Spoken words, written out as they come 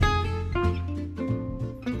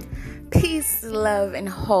love, and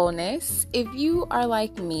wholeness. If you are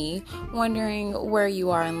like me, wondering where you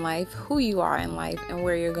are in life, who you are in life, and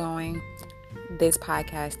where you're going, this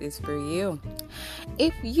podcast is for you.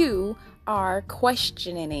 If you are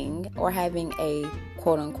questioning or having a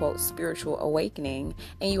quote-unquote spiritual awakening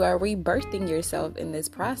and you are rebirthing yourself in this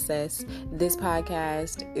process, this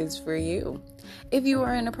podcast is for you. If you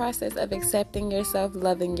are in the process of accepting yourself,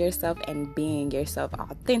 loving yourself, and being yourself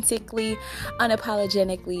authentically,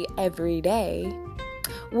 unapologetically every day,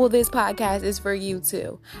 well, this podcast is for you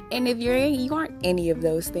too. And if you aren't any of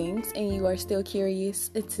those things and you are still curious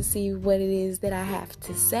to see what it is that I have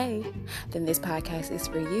to say, then this podcast is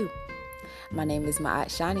for you. My name is Ma'at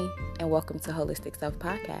Shani, and welcome to Holistic Self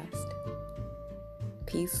Podcast.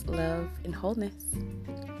 Peace, love, and wholeness.